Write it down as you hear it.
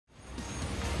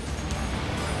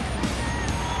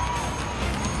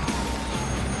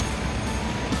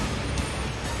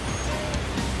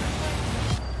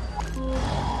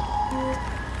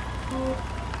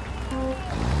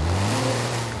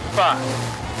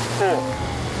4,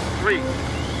 3,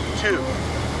 2,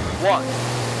 1,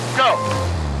 go!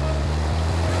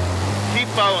 Keep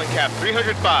following cap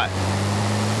 305.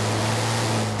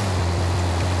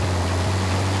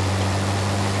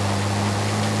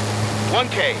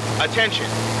 "1K, attention,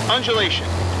 undulation.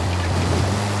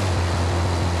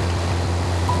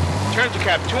 Turn to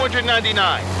cap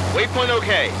 299, waypoint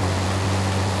OK.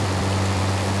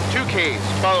 2Ks,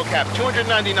 follow cap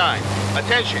 299,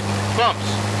 attention, bumps.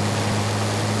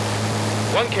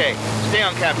 1K, stay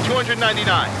on cap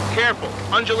 299, careful,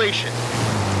 undulation.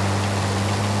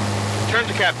 Turn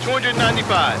to cap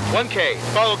 295, 1K,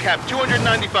 follow cap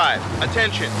 295,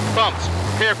 attention, bumps,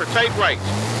 prepare for tight right.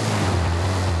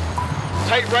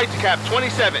 Tight right to cap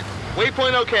 27,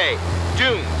 waypoint OK,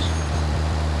 dunes.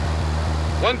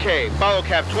 1K, follow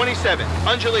cap 27,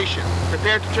 undulation,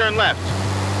 prepare to turn left.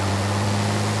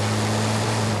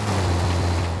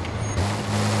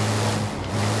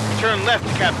 Turn left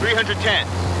to cap 310.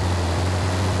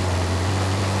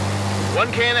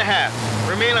 1K and a half,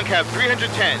 remain on cap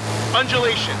 310,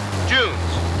 undulation,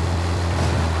 dunes.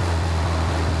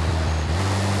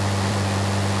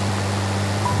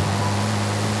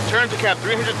 Turn to cap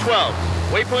 312,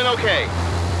 waypoint OK.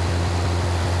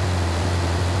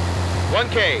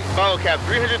 1K, follow cap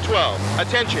 312,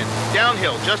 attention,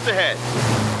 downhill just ahead.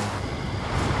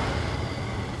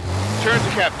 Turn to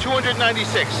cap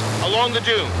 296, along the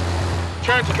dune.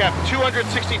 Turn to cap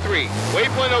 263,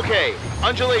 waypoint OK,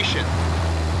 undulation.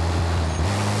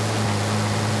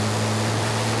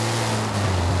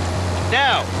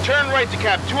 Now, turn right to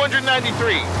cap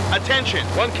 293, attention,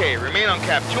 1K, remain on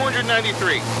cap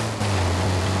 293.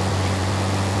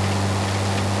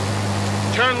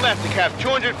 Turn left to cap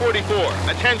 244,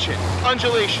 attention,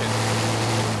 undulation.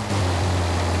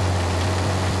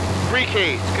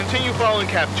 3Ks, continue following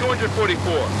cap 244,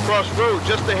 cross road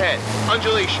just ahead,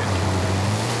 undulation.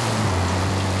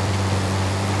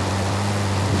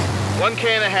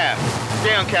 1K and a half,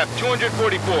 stay on cap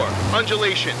 244,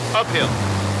 undulation, uphill.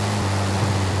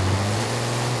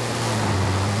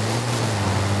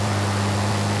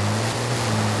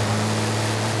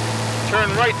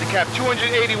 Turn right to cap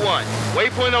 281,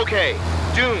 waypoint OK,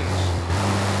 dunes.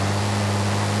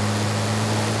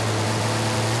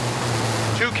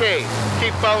 2Ks,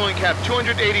 keep following cap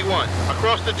 281,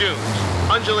 across the dunes,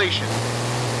 undulation.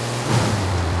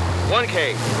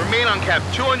 1K, remain on cap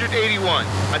 281,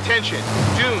 attention,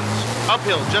 dunes,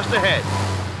 uphill just ahead.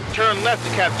 Turn left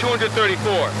to cap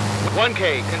 234,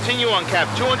 1K, continue on cap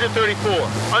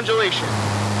 234, undulation.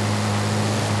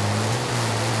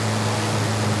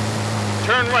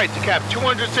 Turn right to cap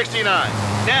 269.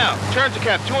 Now, turn to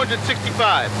cap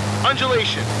 265,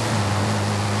 undulation.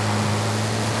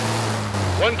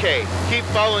 1K, keep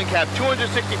following cap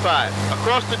 265,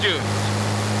 across the dunes.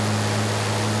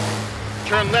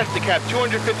 Turn left to cap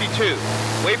 252,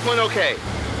 waypoint OK.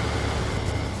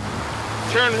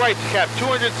 Turn right to cap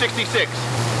 266,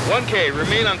 1K,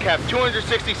 remain on cap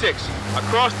 266,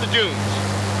 across the dunes.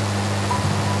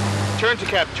 Turn to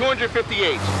cap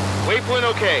 258, waypoint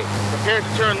OK, prepare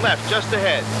to turn left just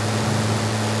ahead.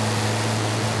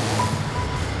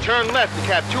 Turn left to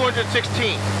cap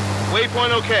 216,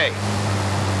 waypoint OK.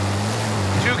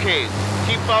 2Ks,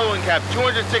 keep following cap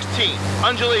 216,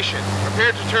 undulation,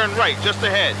 prepare to turn right just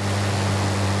ahead.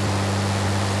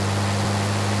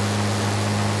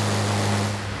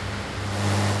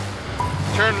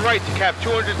 Turn right to cap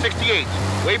 268,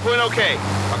 waypoint OK,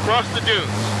 across the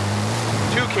dunes.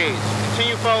 2Ks,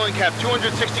 continue following cap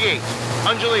 268,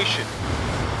 undulation.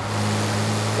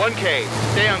 1K,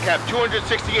 stay on cap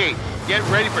 268, get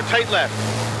ready for tight left.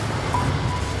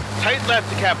 Tight left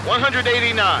to cap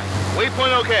 189,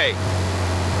 waypoint OK.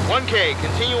 1K,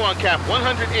 continue on cap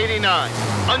 189,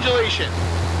 undulation.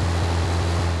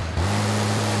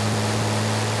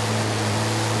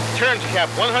 Turn to cap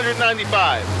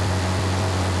 195.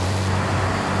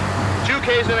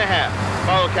 2Ks and a half,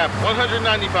 follow cap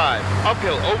 195,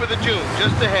 uphill over the dune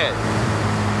just ahead.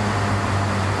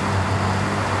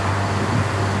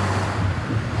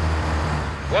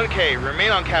 "1K,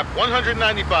 remain on cap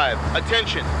 195,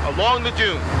 attention, along the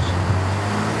dunes.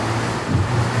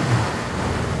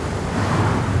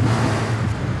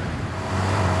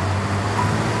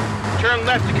 Turn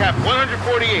left to cap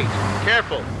 148,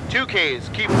 careful, 2Ks,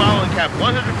 keep following cap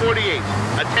 148,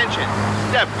 attention,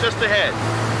 step just ahead.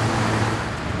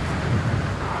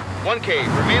 1K,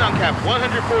 remain on cap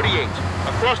 148,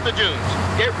 across the dunes,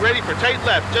 get ready for tight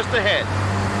left just ahead.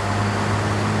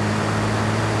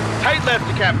 Tight left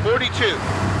to cap 42,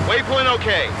 waypoint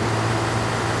OK.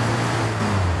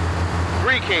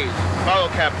 3Ks, follow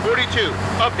cap 42,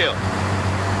 uphill.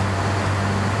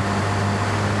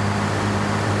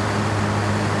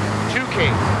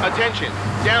 1K, attention,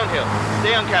 downhill,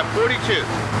 stay on cap 42.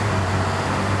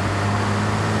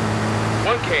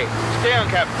 1K, stay on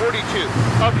cap 42,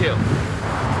 uphill.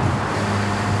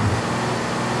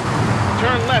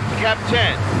 Turn left to cap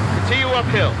 10, continue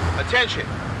uphill, attention.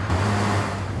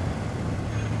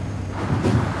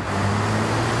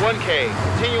 1K,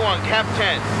 continue on cap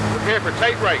 10, prepare for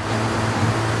tight right.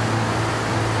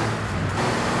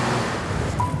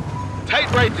 Tight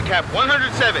right to cap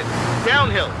 107,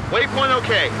 downhill, waypoint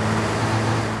OK.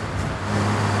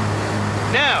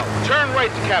 Now, turn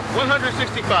right to cap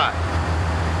 165.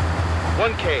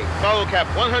 1K, follow cap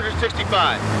 165,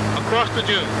 across the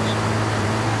dunes.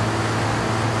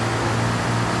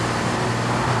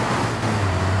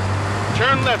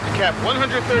 Turn left to cap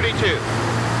 132.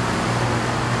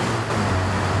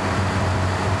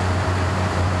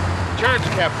 Turn to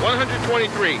cap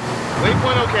 123,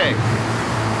 waypoint OK.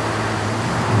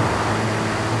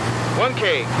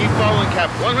 1K, keep following cap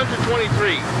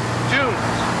 123,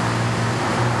 dunes.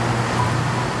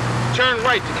 Turn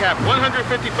right to cap 155,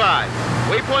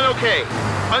 waypoint OK,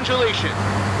 undulation.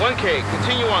 1K,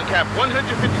 continue on cap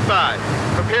 155,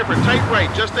 prepare for tight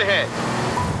right just ahead.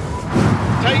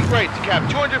 Tight right to cap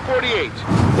 248,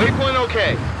 waypoint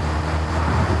OK.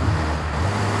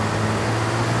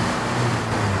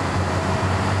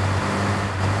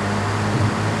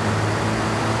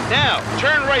 Now,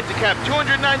 turn right to cap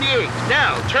 298.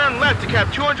 Now, turn left to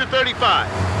cap 235.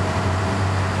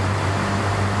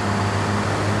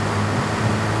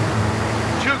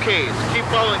 Two Ks, keep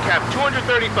following cap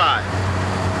 235.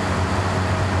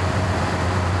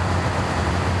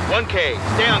 1K,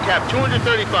 stay on cap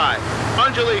 235.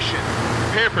 Undulation,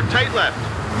 prepare for tight left.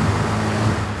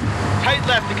 Tight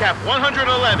left to cap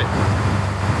 111.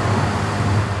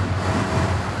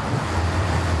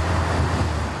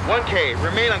 1K,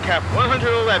 remain on cap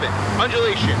 111,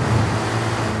 undulation.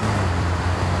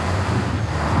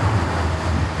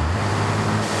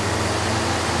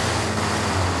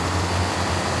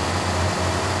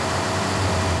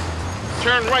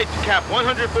 Turn right to cap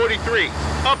 143,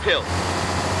 uphill.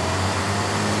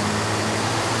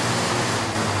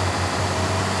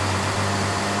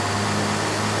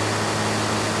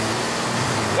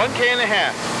 One K and a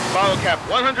half, follow cap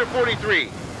 143,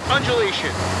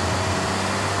 undulation.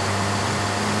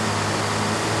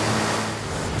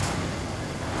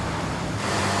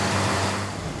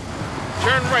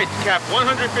 Turn right to cap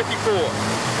 154,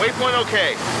 waypoint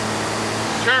OK.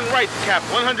 Turn right to cap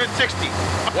 160,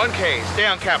 1K, stay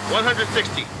on cap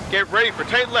 160. Get ready for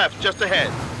tight left just ahead.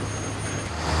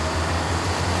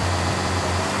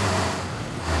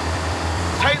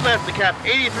 Tight left to cap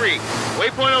 83,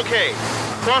 waypoint OK,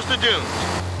 across the dunes.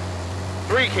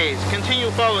 3Ks,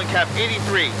 continue following cap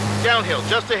 83, downhill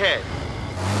just ahead.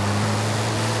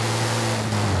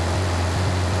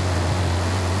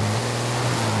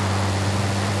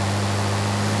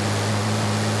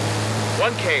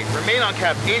 1K, remain on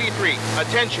cap 83.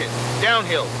 Attention,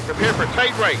 downhill, prepare for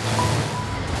tight right.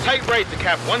 Tight right to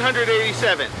cap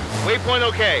 187. Waypoint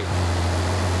OK.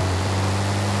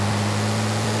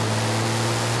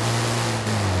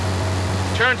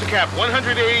 Turn to cap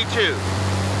 182.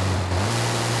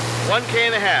 1K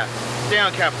and a half. Stay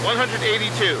on cap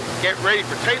 182. Get ready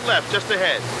for tight left just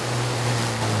ahead.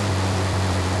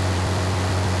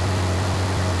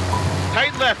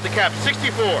 Tight left to cap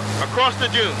 64, across the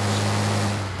dunes.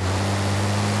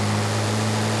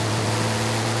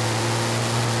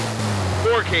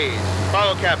 4Ks,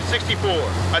 follow cap 64.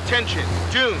 Attention,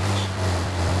 dunes.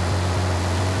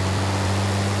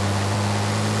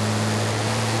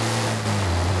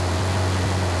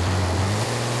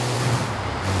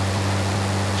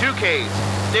 Ks,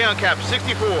 stay on cap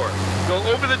 64. Go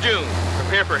over the dune.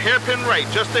 Prepare for hairpin right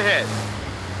just ahead.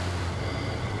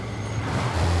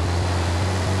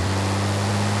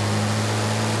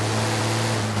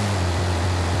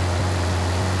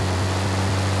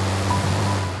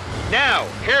 Now,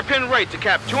 hairpin right to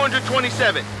cap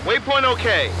 227. Waypoint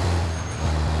OK.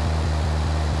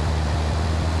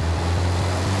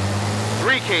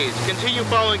 3Ks, continue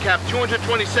following cap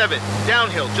 227.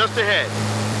 Downhill just ahead.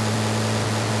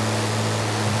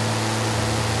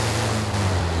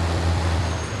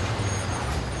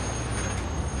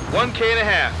 1K and a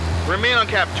half. Remain on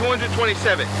cap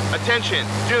 227. Attention,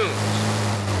 dunes.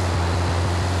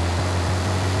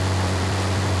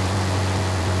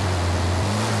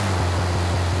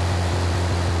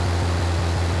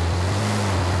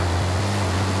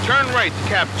 Turn right to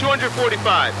cap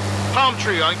 245. Palm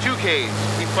tree on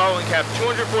 2Ks. Keep following cap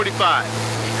 245.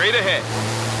 Straight ahead.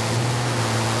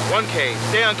 1K,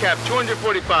 stay on cap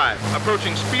 245.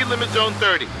 Approaching speed limit zone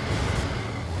 30.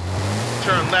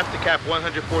 Turn left to cap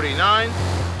 149.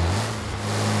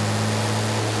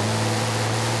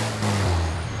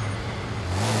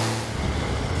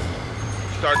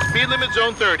 Start speed limit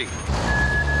zone 30.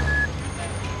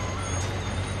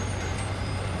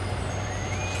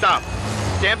 Stop.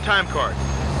 Stamp time card.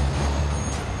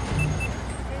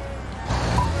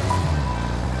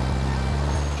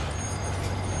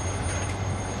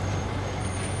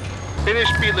 Finish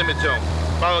speed limit zone.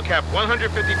 Follow cap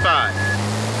 155.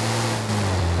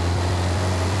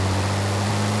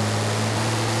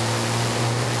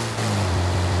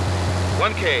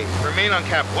 $1K. Remain on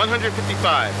cap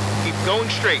 155. Keep going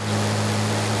straight.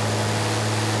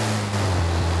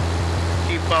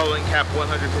 Keep following cap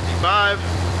 155.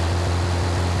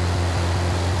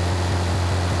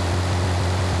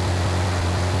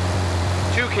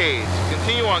 $2Ks.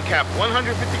 Continue on cap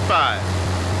 155.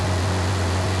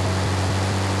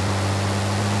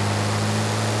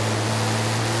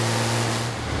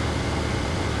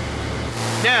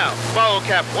 Now, follow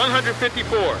cap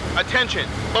 154. Attention,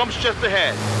 bumps just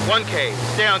ahead. 1K,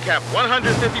 stay on cap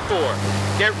 154.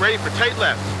 Get ready for tight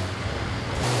left.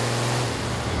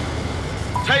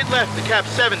 Tight left to cap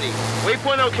 70.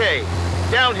 Waypoint OK.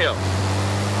 Downhill.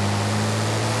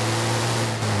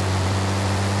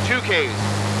 2Ks,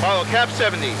 follow cap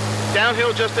 70.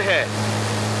 Downhill just ahead.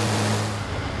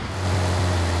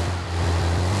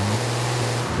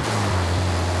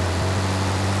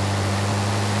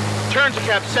 Turn to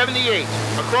cap 78,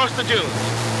 across the dunes.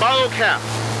 Follow cap.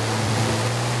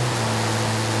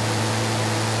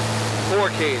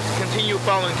 4Ks, continue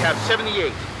following cap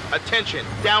 78. Attention,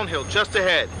 downhill just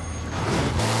ahead.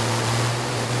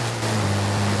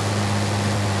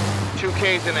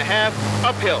 2Ks and a half,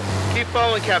 uphill. Keep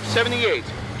following cap 78.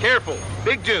 Careful,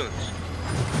 big dunes.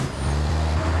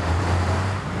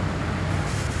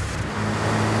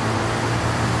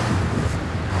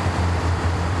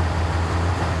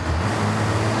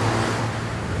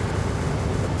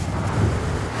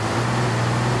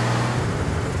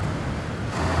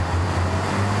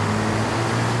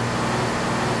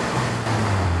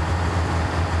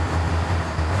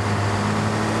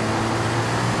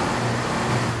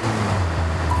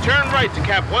 Turn right to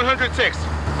cap 106.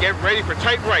 Get ready for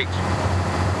tight right.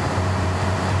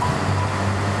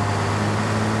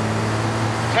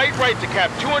 Tight right to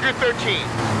cap 213.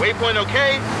 Waypoint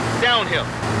OK. Downhill.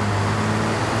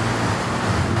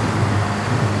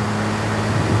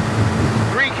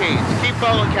 3Ks. Keep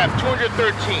following cap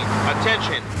 213.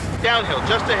 Attention. Downhill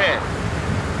just ahead.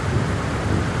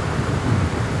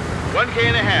 1K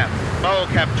and a half. Follow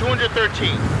cap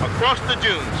 213. Across the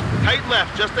dunes. Tight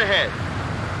left just ahead.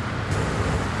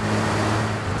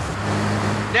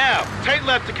 Now, tight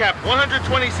left to cap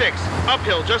 126.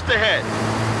 Uphill just ahead.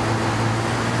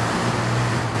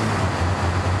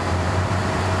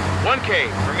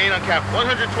 1K, remain on cap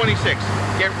 126.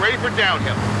 Get ready for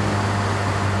downhill.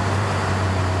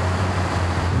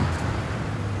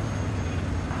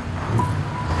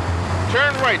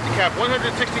 Turn right to cap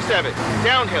 167.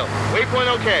 Downhill, waypoint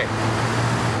OK.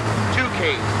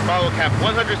 2Ks, follow cap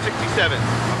 167.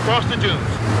 Across the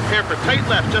dunes. Prepare for tight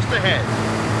left just ahead.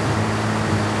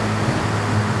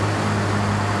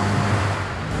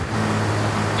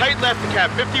 Tight left to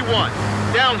cap 51.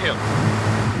 Downhill.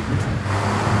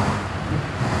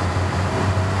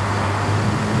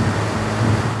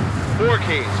 Four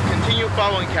Ks. Continue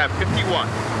following cap 51.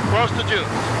 Cross the dunes.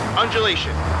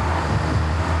 Undulation.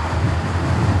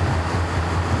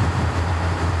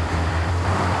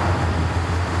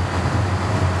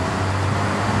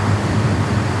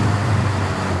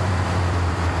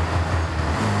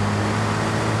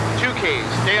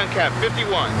 Stay on cap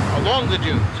 51, along the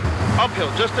dunes.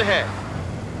 Uphill just ahead.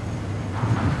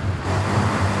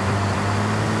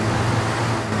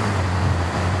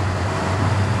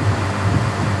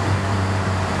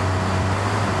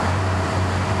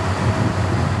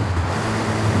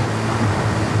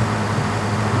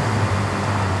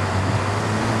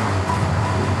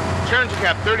 Turn to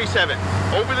cap 37,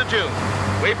 over the dunes.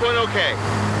 Waypoint OK.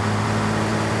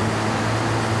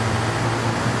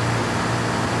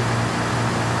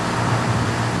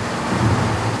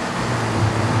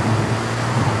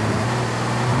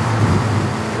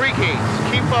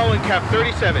 Keep following cap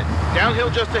 37. Downhill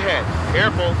just ahead.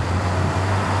 Careful.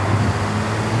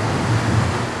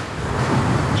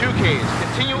 2Ks.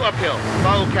 Continue uphill.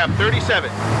 Follow cap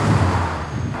 37.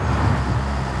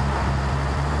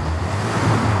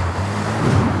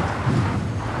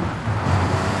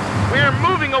 We are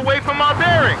moving away from our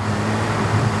bearing.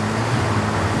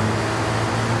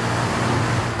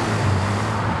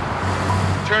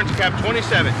 Turn to cap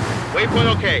 27.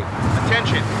 Waypoint OK.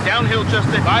 Attention, downhill just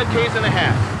at 5Ks and a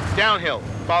half. downhill,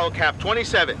 follow cap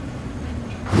 27.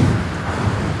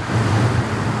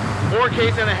 4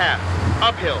 Ks and a half,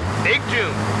 uphill, big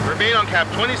dune, remain on cap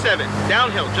 27,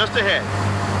 downhill just ahead.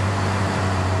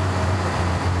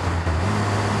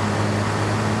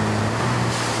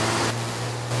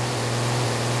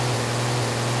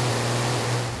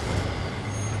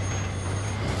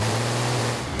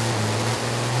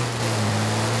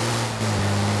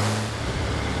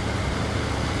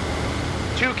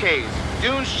 Ks,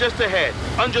 dunes just ahead,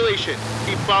 undulation,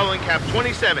 keep following cap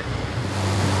 27.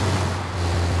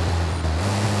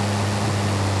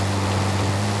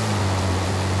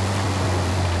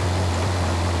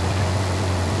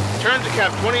 Turn to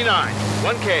cap 29,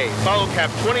 1K, follow cap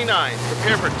 29,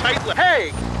 prepare for tight left.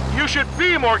 Hey, you should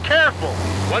be more careful.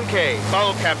 1K,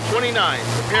 follow cap 29,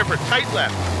 prepare for tight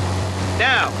left.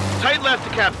 Now, tight left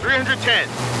to cap 310,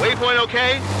 waypoint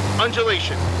okay,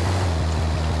 undulation.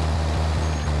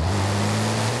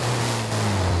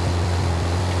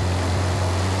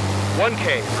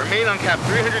 1K, remain on cap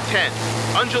 310,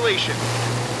 undulation.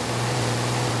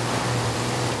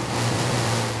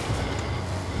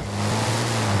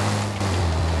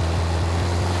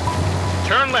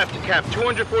 Turn left to cap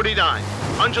 249,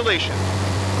 undulation.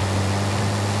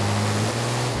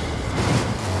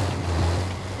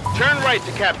 Turn right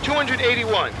to cap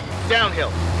 281, downhill,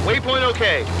 waypoint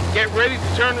okay, get ready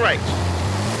to turn right.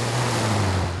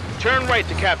 Turn right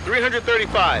to cap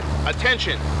 335,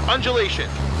 attention, undulation.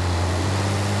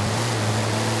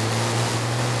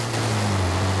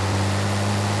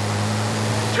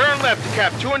 Turn left to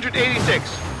cap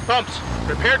 286. Bumps.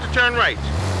 Prepare to turn right.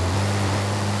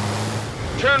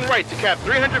 Turn right to cap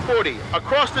 340.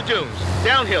 Across the dunes.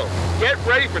 Downhill. Get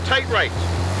ready for tight right.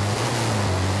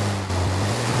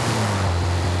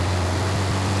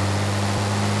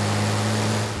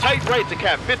 Tight right to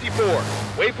cap 54.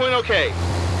 Waypoint okay.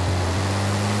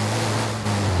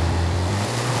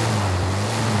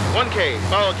 1K.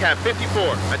 Follow cap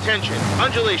 54. Attention.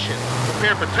 Undulation.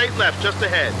 Prepare for tight left just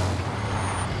ahead.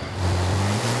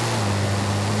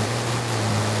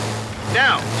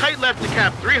 Now, tight left to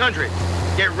cap 300.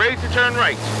 Get ready to turn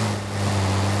right.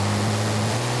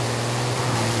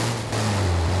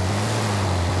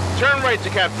 Turn right to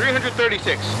cap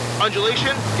 336.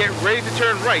 Undulation, get ready to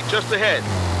turn right just ahead.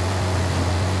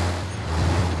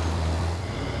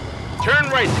 Turn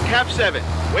right to cap 7.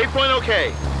 Waypoint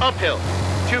okay. Uphill.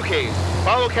 2Ks.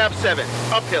 Follow cap 7.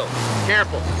 Uphill.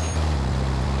 Careful.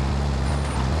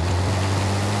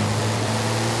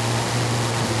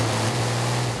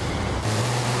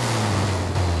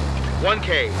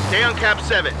 1K, stay on cap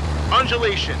 7,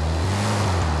 undulation.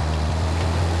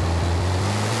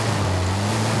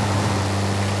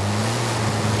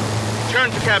 Turn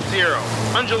to cap 0,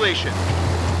 undulation.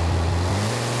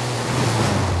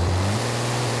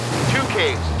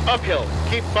 2Ks, uphill,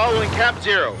 keep following cap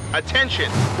 0,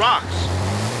 attention, rocks.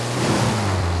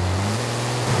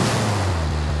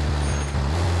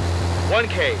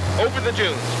 1K, over the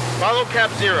dunes, follow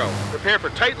cap 0, prepare for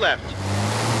tight left.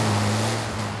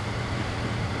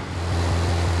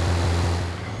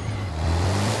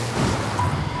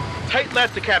 Tight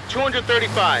left to cap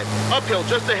 235. Uphill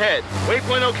just ahead.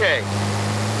 Waypoint okay.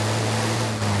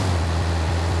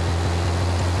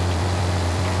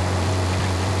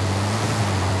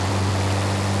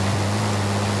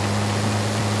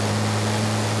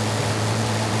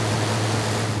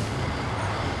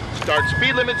 Start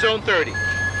speed limit zone 30.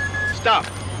 Stop.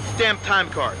 Stamp time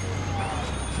card.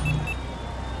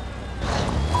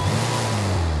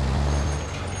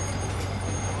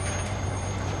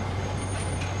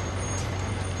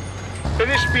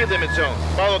 Finish speed limit zone.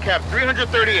 Follow cap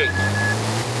 338.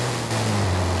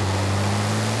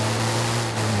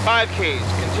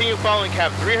 5Ks. Continue following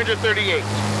cap 338.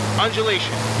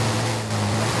 Undulation.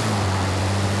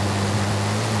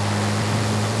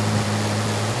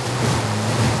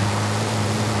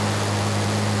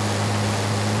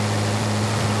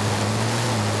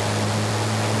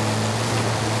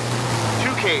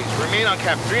 Remain on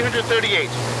cap 338.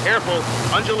 Careful,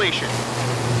 undulation.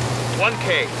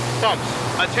 1K, bumps,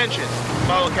 attention.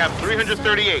 Follow cap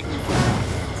 338.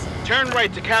 Turn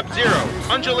right to cap 0,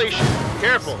 undulation.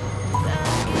 Careful.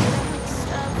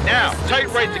 Now, tight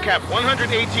right to cap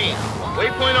 118.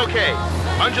 Waypoint okay,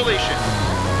 undulation.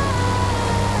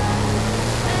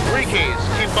 3Ks,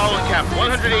 keep following cap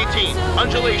 118,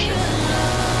 undulation.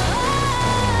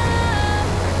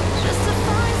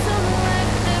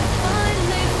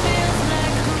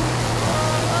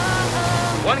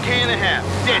 1K and a half,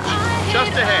 ditch,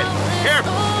 just ahead,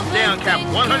 careful, stay on cap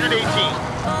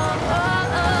 118.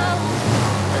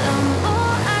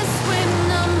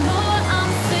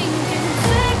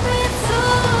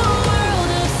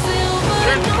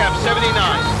 cap 79.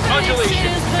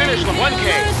 Undulation. Finish line 1K.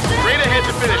 Straight ahead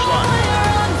to finish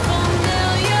line.